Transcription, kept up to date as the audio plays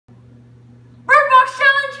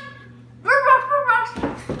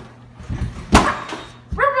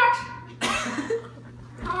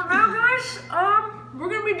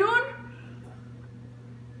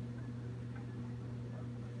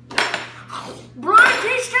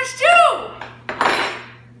taste test too.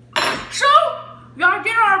 So, we gotta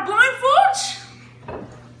get our blindfolds.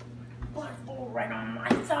 Blindfold right on my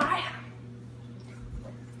thigh.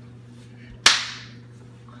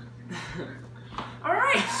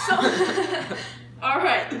 Alright, so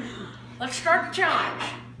alright. Let's start the challenge.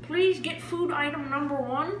 Please get food item number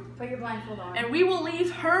 1. Put your blindfold on. And we will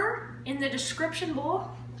leave her in the description below.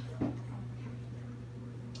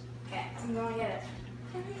 Okay, I'm going to get it.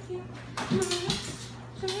 Thank you.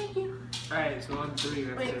 Thank you. Alright, so on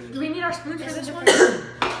 3. Wait, do we need our spoons for this one?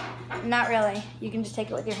 Not really. You can just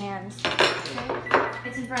take it with your hands. Okay.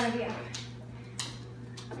 It's in front of you.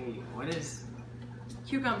 Wait, what is...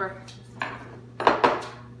 Cucumber.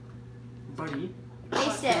 Buddy?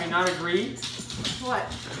 Taste Can we it. not agree? What?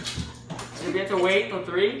 Do we have to wait till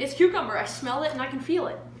 3? It's cucumber. I smell it and I can feel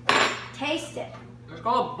it. Taste it. It's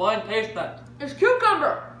called a blind taste test. It's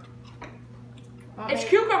cucumber. It's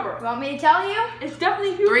cucumber. You want me to tell you? It's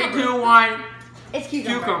definitely cucumber. 3, 2, 1. It's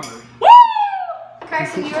cucumber. Cucumber. Woo!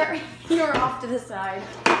 Carson, you are off to the side.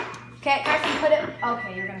 Okay, Carson, put it.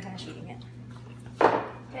 Okay, you're gonna finish eating it.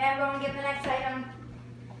 Okay, I'm going to get the next item.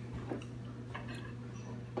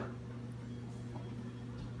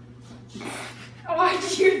 Why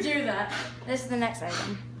did you do that? This is the next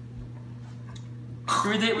item. Do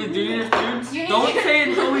we need a spoon? You need Don't your- say it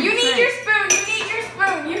until we You say need your spoon. You need your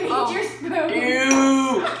spoon. You need your spoon.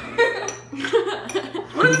 Ew!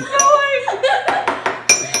 What is it smell like?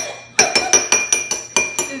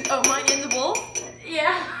 Oh, mine in the bowl?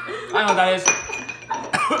 Yeah. I know what that is.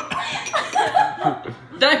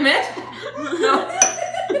 Did I miss? No.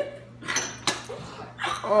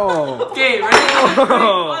 Oh. Okay, ready?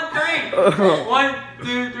 On 3. 1,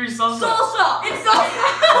 2, 3, salsa. Salsa! It's so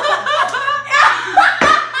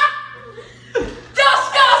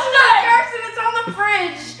Disgusting! Carson, it's on the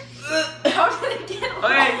fridge. How did it get on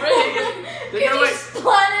Okay, the fridge? take Could it you away.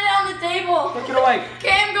 splat it on the table? Take it away.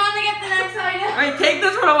 Okay, I'm going to get the next item. Wait, take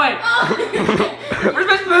this one away. Oh. Where's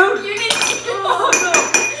my spoon? You need. Oh no.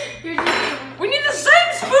 You're just. We need the same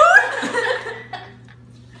spoon!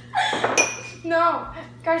 No,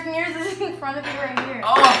 Carson, yours is in front of you right here.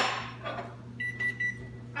 Oh,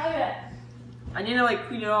 Okay. I need to like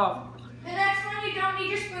clean it off. The next one you don't need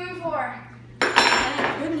your spoon for.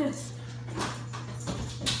 Thank goodness.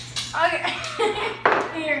 Okay.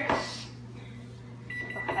 Here.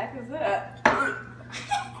 What the heck is that?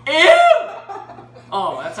 Ew!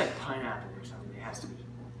 Oh, that's like pineapple or something. It has to be.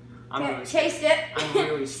 I'm Okay, really scared. taste it. I'm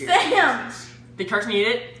really scared. Sam. Did Carson eat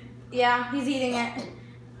it? Yeah, he's eating it.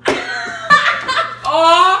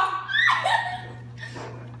 Oh!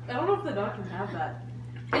 I don't know if the dog can have that.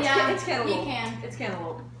 It's cantaloupe. He can. It's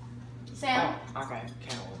cantaloupe. Sam. Oh, okay,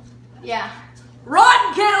 cantaloupe. Yeah.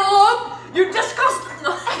 Rotten cantaloupe! You disgusting!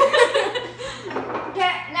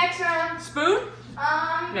 Okay, next round. Spoon?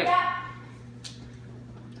 Nick. Yeah.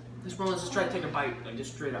 This one, let's just try to take a bite, like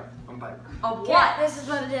just straight up, one bite. Of Yeah, what? this is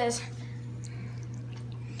what it is.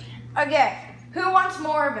 Okay, who wants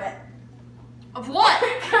more of it? Of what?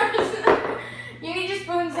 Carson, you need your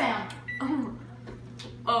spoon, Sam.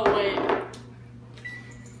 Oh, wait.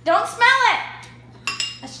 Don't smell it.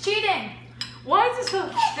 That's cheating. Why is it so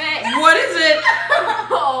thick? What is it?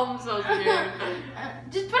 Oh, I'm so scared.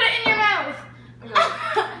 Just put it in your mouth.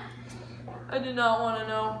 I do not want to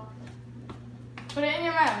know. Put it in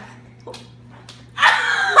your mouth.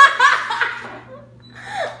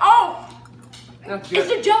 Oh! That's It's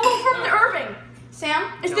good. the Jello from the Irving.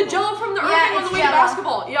 Sam? It's the Jello from the Irving Yeah, on the it's way to Jell-O.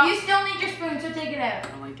 basketball. Yeah. You still need your spoon, so take it out.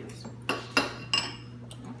 I like this.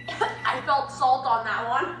 I felt salt on that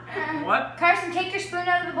one. What? Carson, take your spoon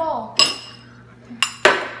out of the bowl.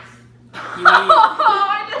 You mean, Oh,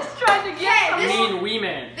 I just tried to get you This- mean wee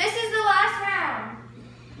man. This is the last round.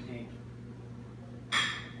 Okay.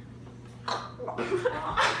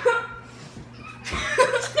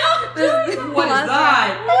 What is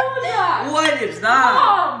that? What was that? What is that?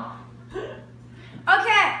 Mom!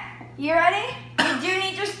 Okay, you ready? You do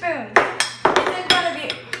need your spoon. It's in front of you.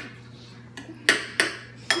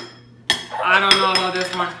 I don't know about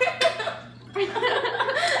this one.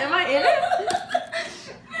 Am I in it?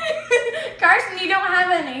 Carson, you don't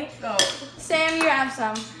have any. No. Sam, you have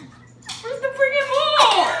some. Where's the freaking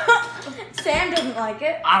bowl? Sam doesn't like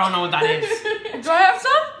it. I don't know what that is. Do I have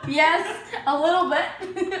some? Yes, a little bit.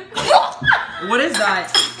 What is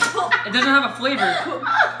that? It doesn't have a flavor.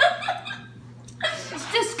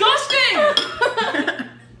 It's disgusting!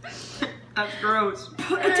 That's gross.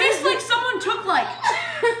 It tastes like someone took like,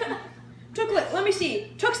 let me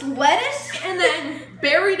see, took lettuce and then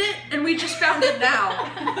buried it and we just found it now.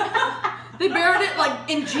 They buried it like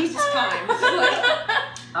in Jesus times. Like,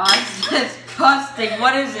 Oh, it's disgusting.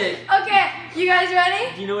 What is it? Okay, you guys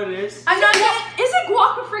ready? Do you know what it is? I'm not gonna. Is it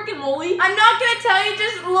guaca freaking moly? I'm not gonna tell you.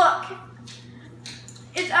 Just look.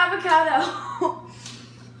 It's avocado.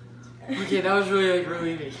 Okay, that was really like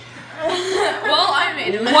relieving. Well, I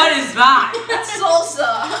made it. What is that? That's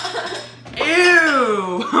salsa.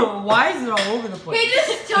 Ew! Why is it all over the He place?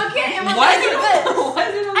 just took it and went Why like is it? this. Why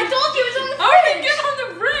is it on I told you it was on the How did it fridge. get on the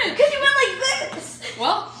fridge? Because you went like this.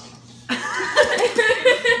 Well,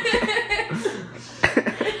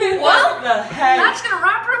 What the heck? that's gonna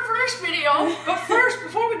wrap it up for this video. But first,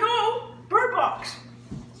 before we go, Bird Box.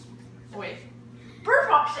 Wait. Bird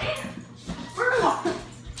Box, eh? Bird Box.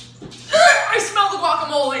 I smell the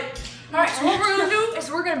guacamole. Alright, so what we're gonna do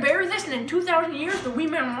is we're gonna bury this, and in 2,000 years, the Wee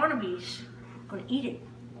Man wannabes are gonna eat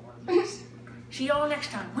it. See y'all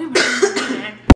next time. Wee Man.